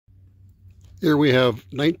Here we have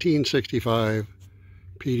 1965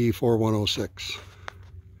 PD 4106.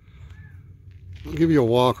 I'll give you a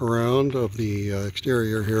walk around of the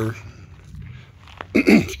exterior here.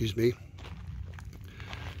 Excuse me.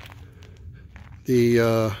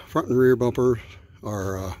 The front and rear bumpers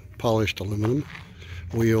are polished aluminum.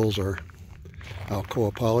 Wheels are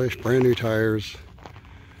Alcoa polish. Brand new tires.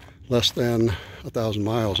 Less than 1,000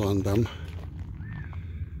 miles on them.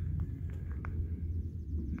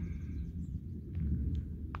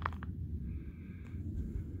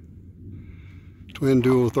 Twin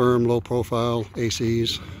dual therm, low profile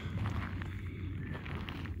ACs.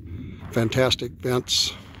 Fantastic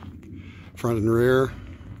vents, front and rear.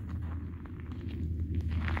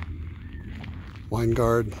 Line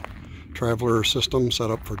guard traveler system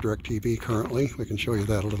set up for DirecTV currently. We can show you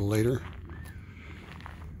that a little later.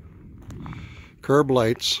 Curb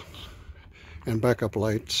lights and backup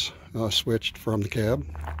lights switched from the cab.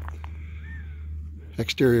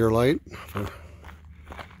 Exterior light for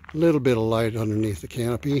a little bit of light underneath the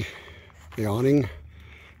canopy. The awning,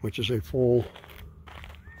 which is a full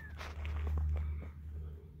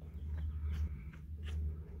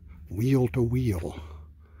wheel-to-wheel.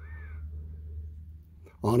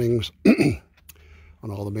 Awnings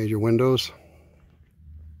on all the major windows.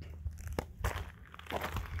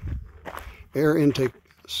 Air intake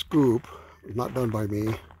scoop, not done by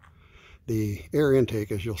me. The air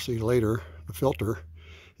intake, as you'll see later, the filter,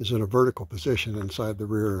 is in a vertical position inside the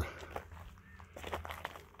rear.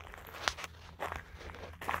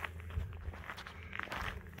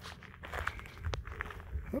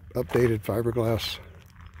 Updated fiberglass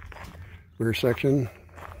rear section,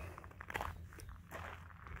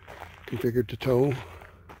 configured to tow.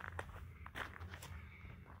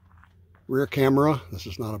 Rear camera, this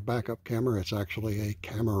is not a backup camera, it's actually a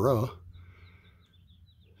camera.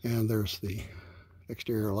 And there's the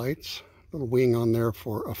exterior lights. Little wing on there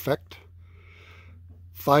for effect.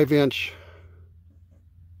 5-inch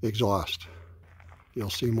exhaust. You'll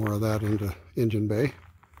see more of that in the engine bay.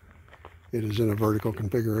 It is in a vertical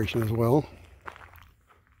configuration as well.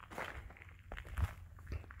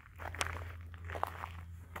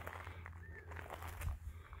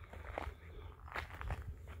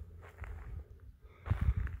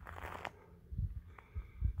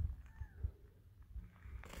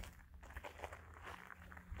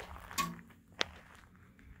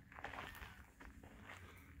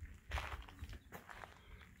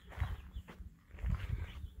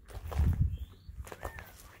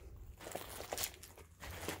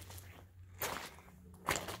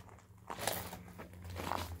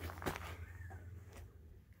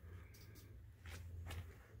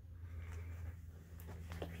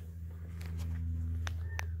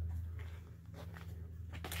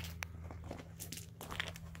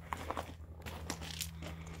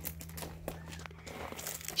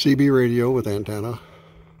 CB radio with antenna,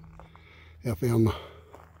 FM,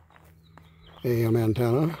 AM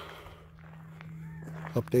antenna,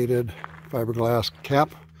 updated fiberglass cap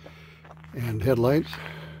and headlights.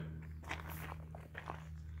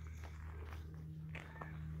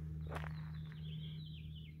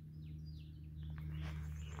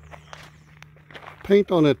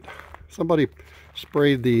 Paint on it, somebody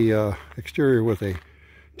sprayed the exterior with a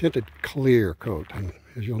tinted clear coat, and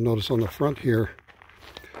as you'll notice on the front here,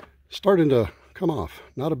 starting to come off.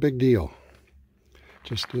 Not a big deal,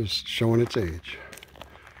 just is showing its age.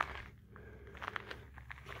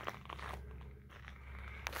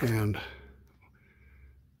 And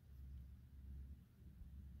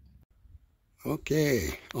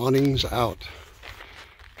okay, awnings out.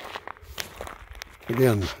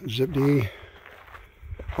 Again, ZipDee,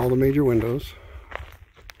 all the major windows.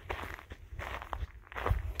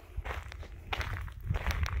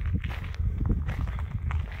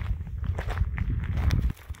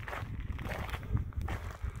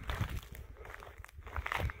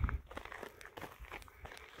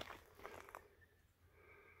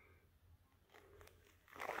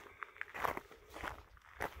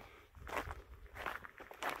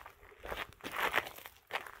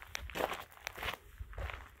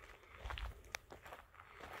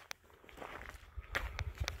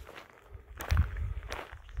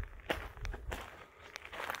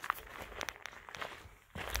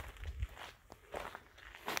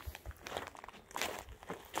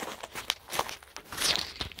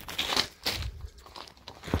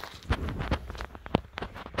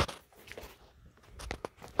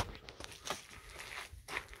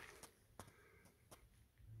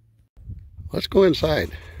 Let's go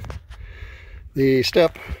inside. The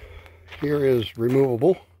step here is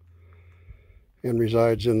removable and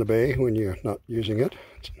resides in the bay when you're not using it.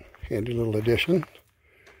 It's a handy little addition.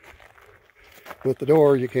 With the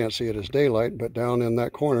door, you can't see it as daylight, but down in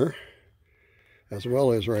that corner, as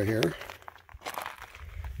well as right here,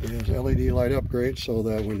 is LED light upgrade so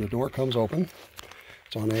that when the door comes open,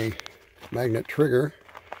 it's on a magnet trigger.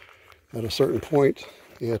 At a certain point,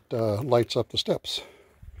 it lights up the steps,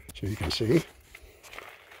 so you can see.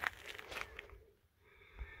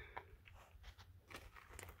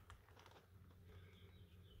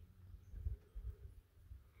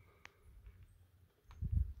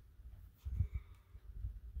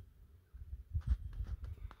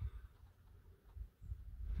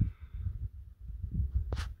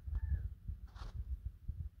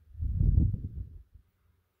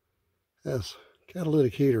 Has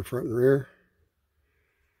catalytic heater front and rear.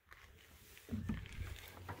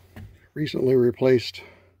 Recently replaced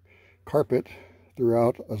carpet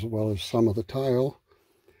throughout, as well as some of the tile.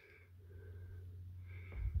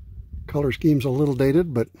 Color scheme's a little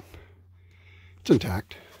dated, but it's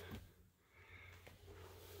intact.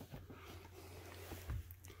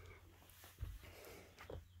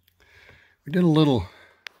 We did a little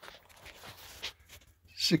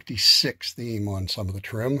 66 theme on some of the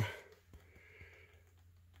trim.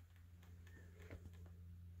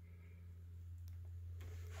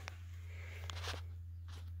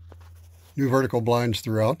 New vertical blinds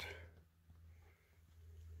throughout.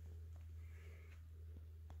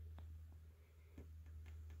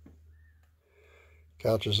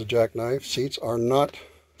 Couch is a jackknife. Seats are not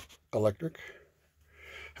electric.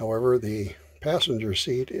 However, the passenger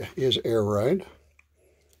seat is air ride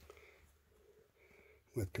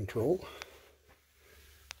with control.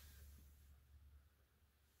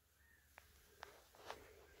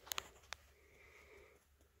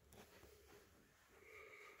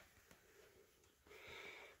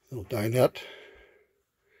 Little dinette.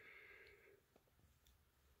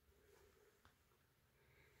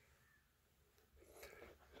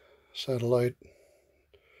 Satellite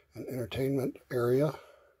and entertainment area.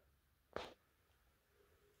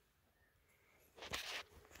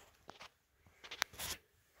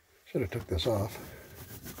 Should have took this off.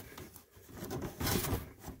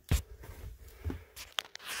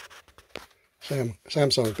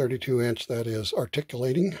 Samsung 32-inch, that is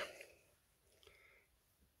articulating.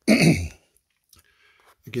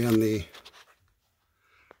 Again, the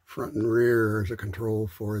front and rear is a control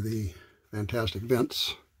for the fantastic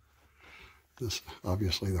vents. This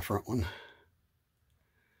obviously the front one.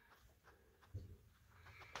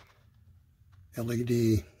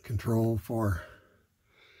 LED control for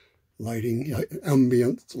lighting,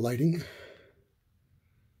 ambient lighting.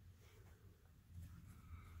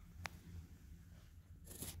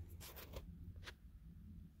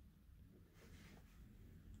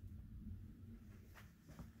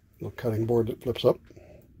 Little cutting board that flips up.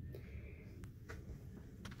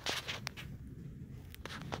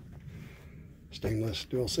 Stainless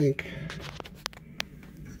dual sink.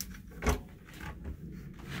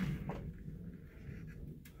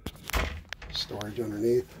 Storage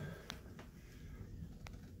underneath.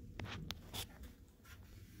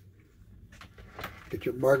 Get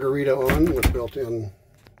your margarita on with built-in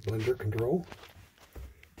blender control.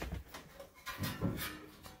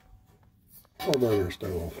 4-burner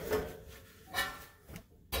stove.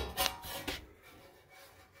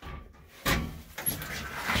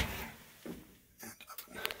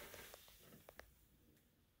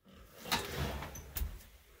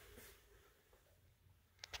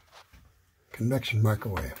 Convection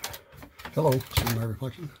microwave. Hello, see my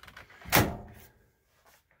reflection?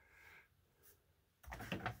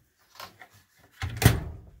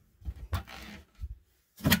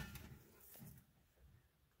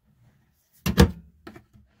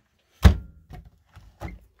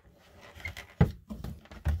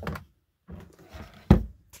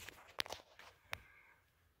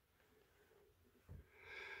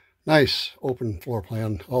 Nice open floor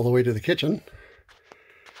plan all the way to the kitchen.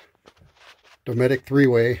 Dometic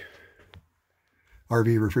 3-way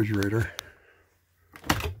RV refrigerator.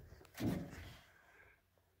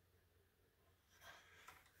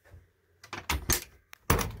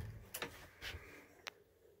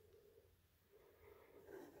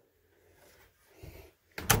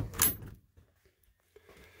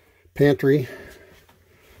 Pantry.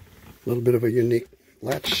 A little bit of a unique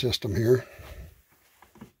latch system here.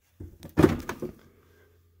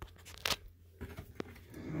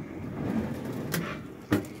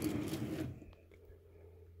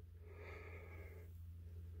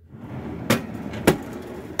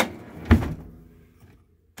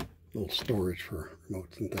 Little storage for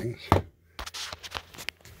remotes and things.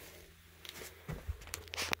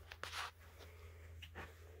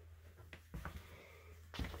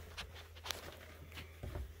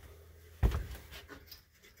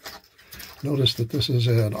 Notice that this is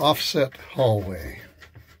an offset hallway.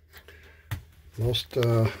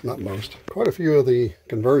 Quite a few of the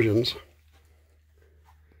conversions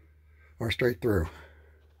are straight through.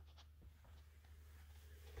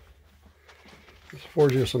 This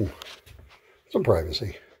affords you some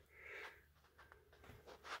privacy.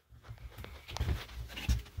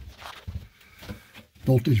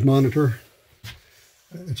 Voltage monitor.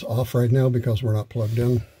 It's off right now because we're not plugged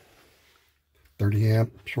in. 30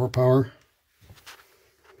 amp shore power.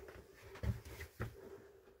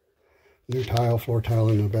 New tile, floor tile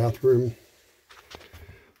in the bathroom.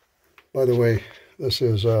 By the way, this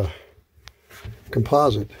is a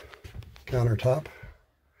composite countertop.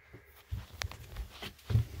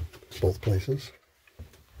 Both places.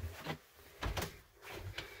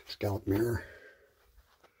 Scallop mirror.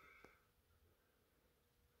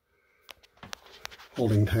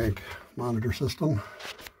 Holding tank monitor system.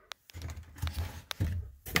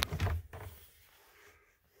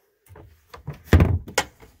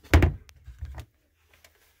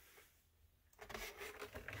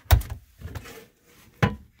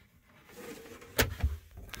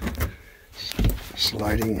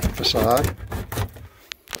 Sliding facade.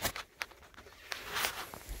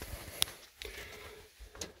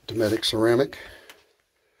 Dometic ceramic.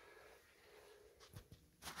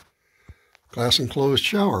 Glass enclosed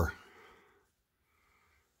shower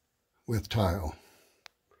with tile.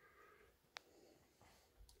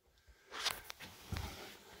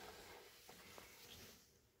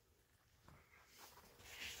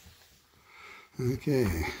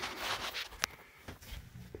 Okay.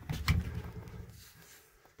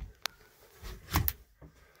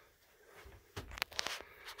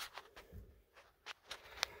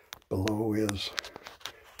 Below is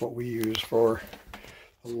what we use for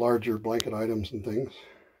larger blanket items and things.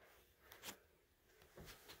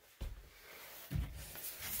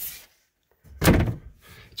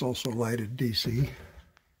 It's also lighted DC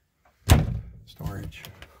storage.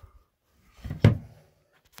 All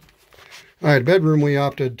right, bedroom, we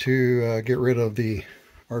opted to get rid of the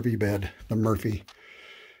RV bed, the Murphy,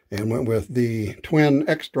 and went with the twin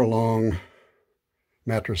extra long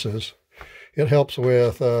mattresses. It helps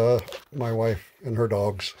with my wife and her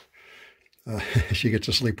dogs. She gets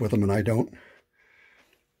to sleep with them and I don't.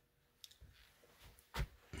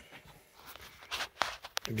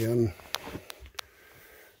 Again,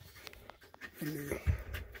 the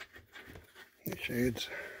shades.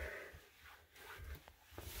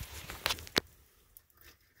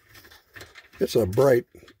 It's a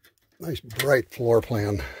nice bright floor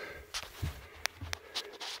plan.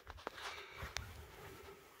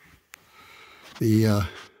 The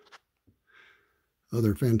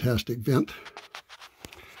other fantastic vent.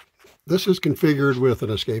 This is configured with an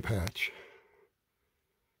escape hatch.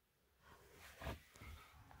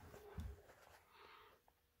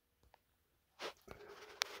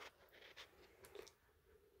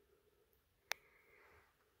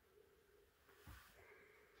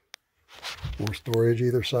 More storage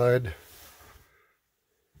either side.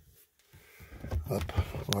 Up,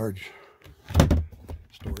 large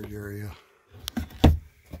storage area.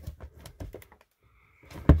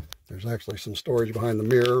 There's actually some storage behind the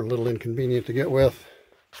mirror, a little inconvenient to get with,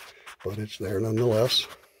 but it's there nonetheless.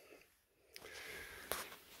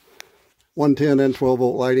 110 and 12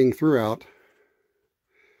 volt lighting throughout.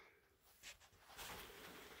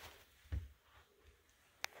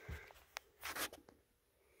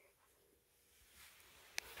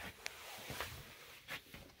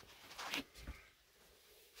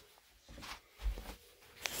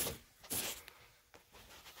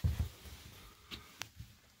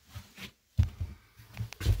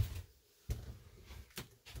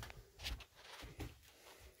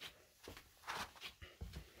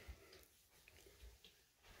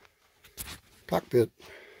 Cockpit,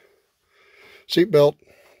 seat belt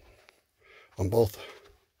on both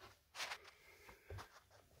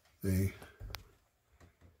the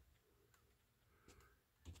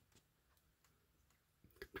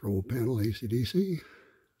control panel, AC/DC.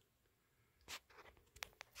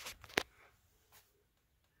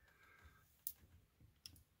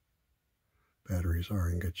 Batteries are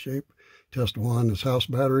in good shape. Test 1 is house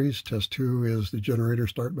batteries. Test 2 is the generator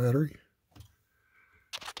start battery.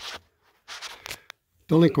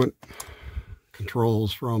 Delinquent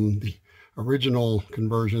controls from the original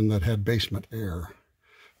conversion that had basement air,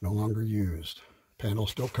 no longer used. Panel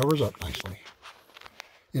still covers up nicely.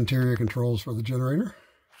 Interior controls for the generator.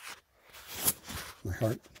 My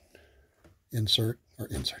heart inverter.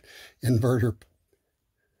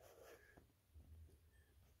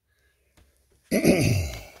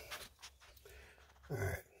 All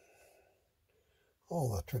right.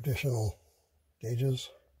 All the traditional gauges,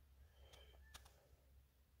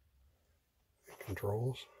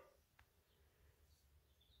 controls.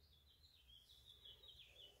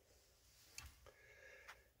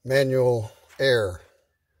 Manual air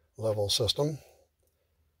level system.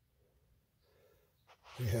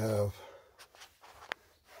 We have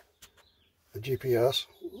the GPS,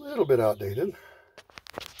 a little bit outdated.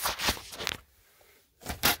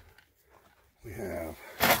 We have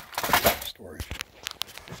storage,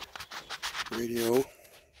 radio,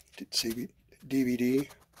 DVD.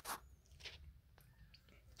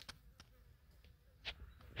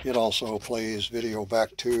 It also plays video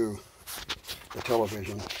back to the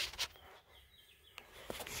television.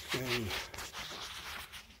 And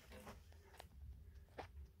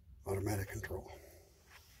automatic control.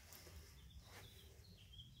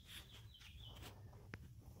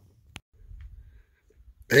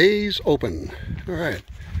 Bays open. All right.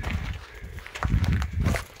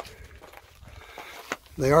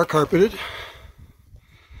 They are carpeted.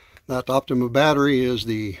 That Optima battery is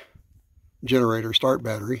the generator start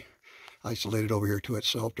battery. Isolated over here to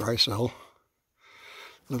itself, dry cell.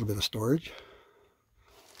 A little bit of storage.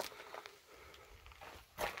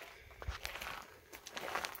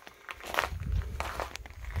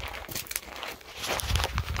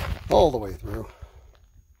 All the way through.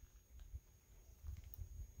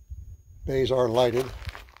 Bays are lighted.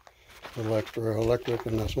 A little extra electric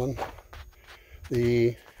in this one.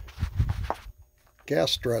 The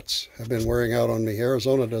gas struts have been wearing out on me.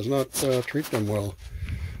 Arizona does not treat them well.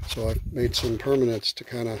 So I've made some permanents to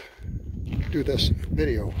kind of do this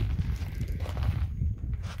video.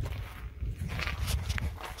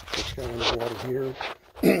 It's got a water heater,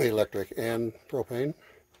 electric and propane.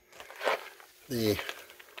 The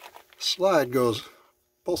slide goes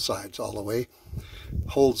both sides all the way,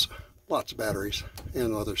 holds lots of batteries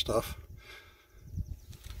and other stuff.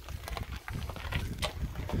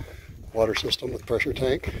 Water system with pressure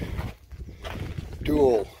tank,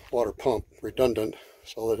 dual water pump, redundant,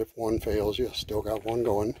 so that if one fails you still got one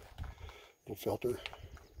going. Little filter.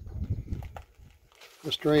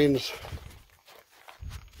 This drains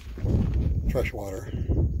fresh water,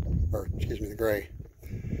 or excuse me, the gray,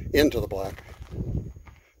 into the black,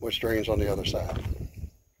 which drains on the other side.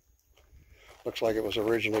 Looks like it was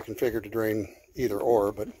originally configured to drain either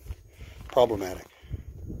or, but problematic.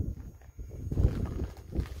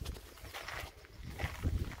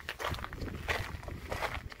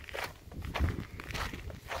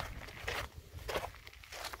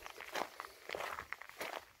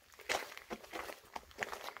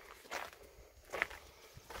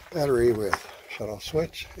 Battery with shut-off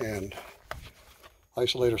switch and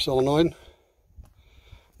isolator solenoid.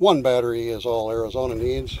 One battery is all Arizona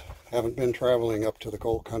needs. Haven't been traveling up to the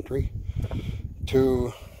cold country.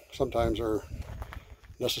 Two sometimes are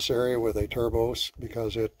necessary with a turbo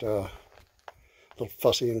because it's a little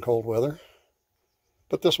fussy in cold weather.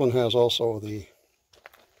 But this one has also the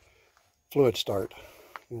fluid start.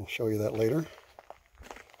 We'll show you that later.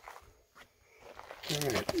 All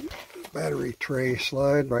right. Battery tray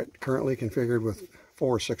slide, right, currently configured with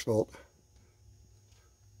 4 6-volt.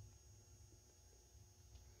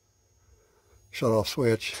 Shut-off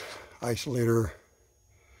switch, isolator,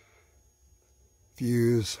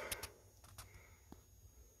 fuse,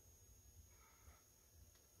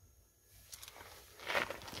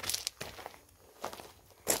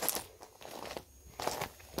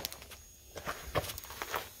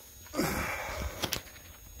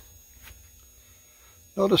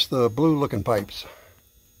 notice the blue looking pipes.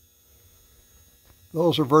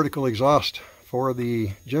 Those are vertical exhaust for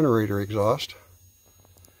the generator exhaust.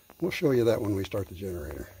 We'll show you that when we start the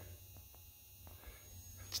generator.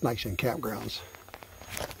 It's nice in campgrounds.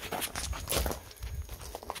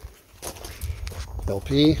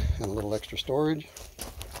 LP and a little extra storage.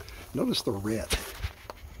 Notice the red.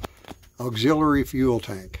 Auxiliary fuel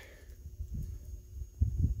tank.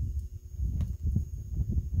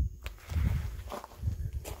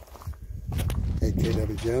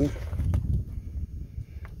 kW gen.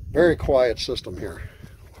 Very quiet system here.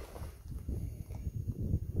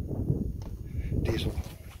 Diesel,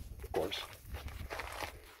 of course.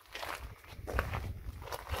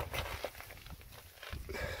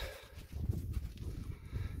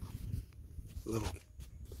 Little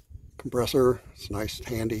compressor. It's nice,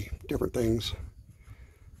 handy, different things.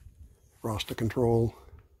 Rasta control.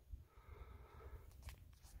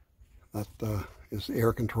 That is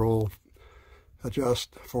air control.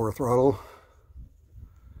 Adjust for throttle.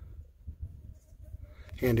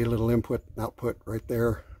 Handy little input and output right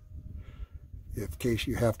there. In case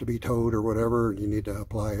you have to be towed or whatever, you need to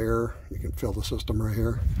apply air, you can fill the system right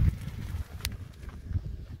here.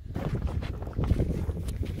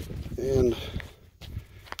 And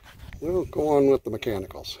we'll go on with the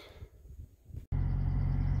mechanicals.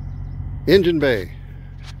 Engine bay.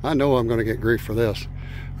 I know I'm going to get grief for this.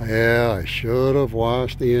 Yeah, I should have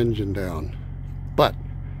washed the engine down. But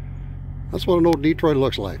that's what an old Detroit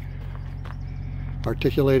looks like.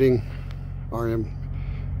 Articulating RM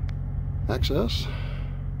access.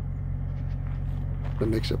 That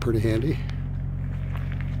makes it pretty handy.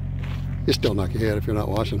 You still knock your head if you're not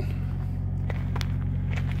washing.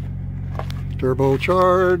 Turbo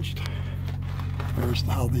charged. There's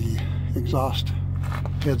how the exhaust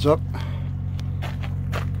heads up.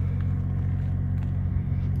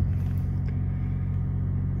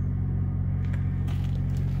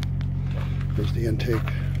 There's the intake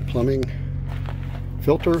plumbing.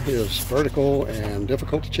 Filter is vertical and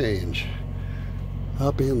difficult to change.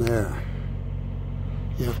 Up in there.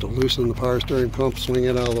 You have to loosen the power steering pump, swing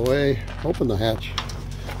it out of the way, open the hatch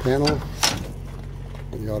panel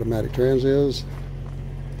where the automatic trans is,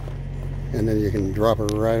 and then you can drop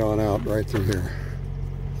it right on out right through here.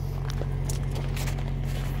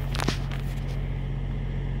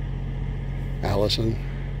 Allison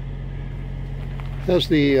has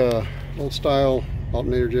the old style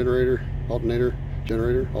alternator.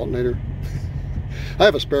 I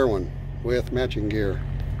have a spare one with matching gear.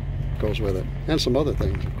 Goes with it, and some other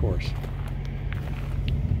things, of course.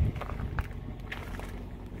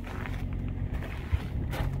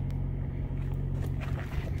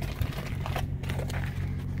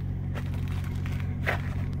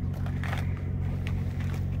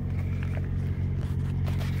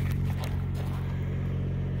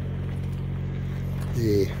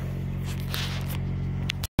 The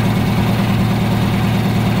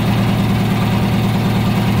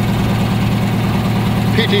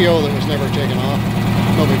PTO that was never taken off.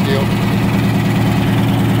 No big deal.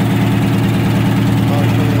 Power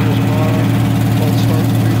steering reservoir, cold start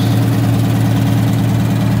grease.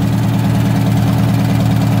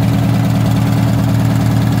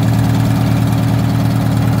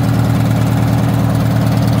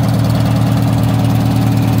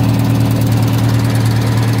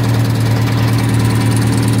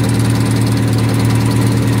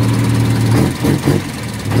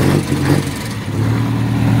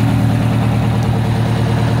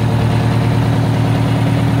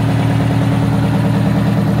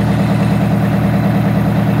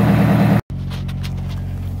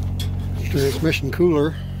 Transmission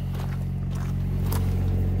cooler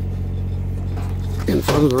in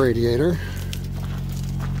front of the radiator.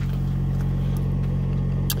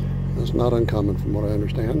 That's not uncommon from what I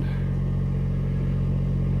understand.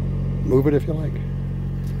 Move it if you like.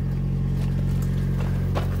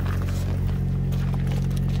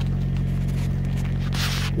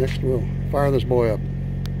 Next we'll fire this boy up.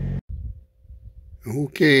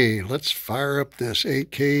 Okay, let's fire up this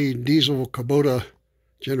 8K diesel Kubota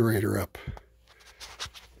generator up.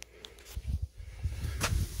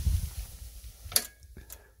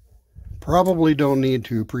 Probably don't need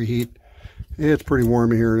to preheat. It's pretty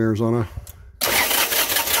warm here in Arizona.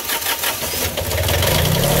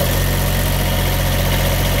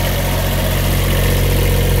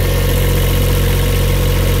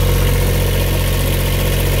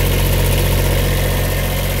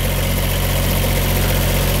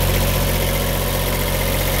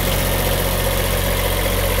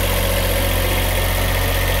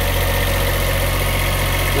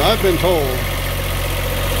 Now, I've been told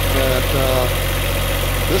that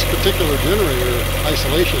this particular generator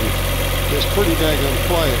isolation is pretty daggone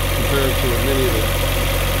quiet compared to many that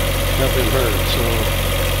have been heard. So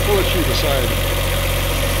we'll let you decide.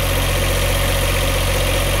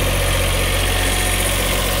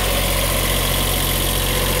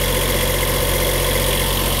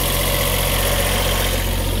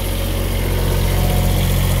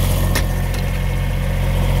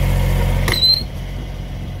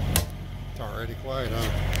 Quiet, huh?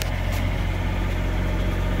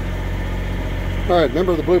 All right,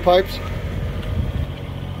 remember the blue pipes?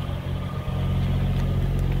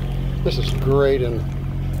 This is great in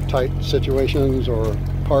tight situations or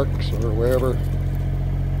parks or wherever.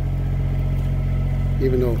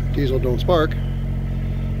 Even though diesel don't spark,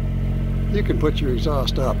 you can put your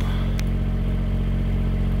exhaust up.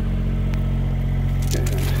 And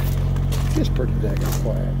it's pretty daggone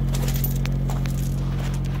quiet.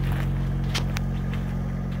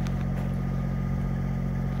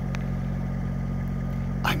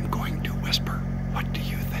 I'm going to whisper. What do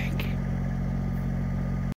you think?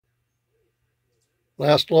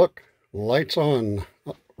 Last look, lights on,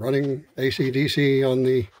 running AC/DC on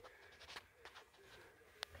the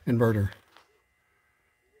inverter.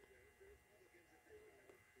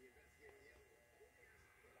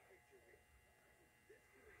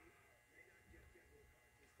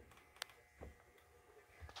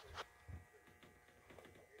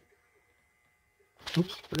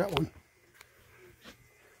 Oops, forgot one.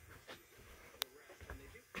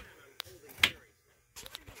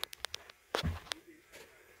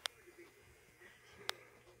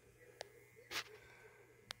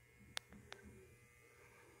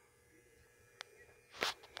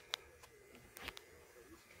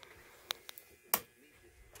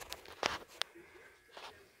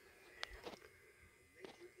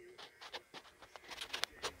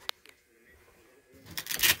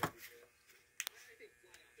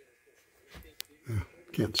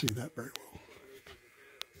 Can't see that very well.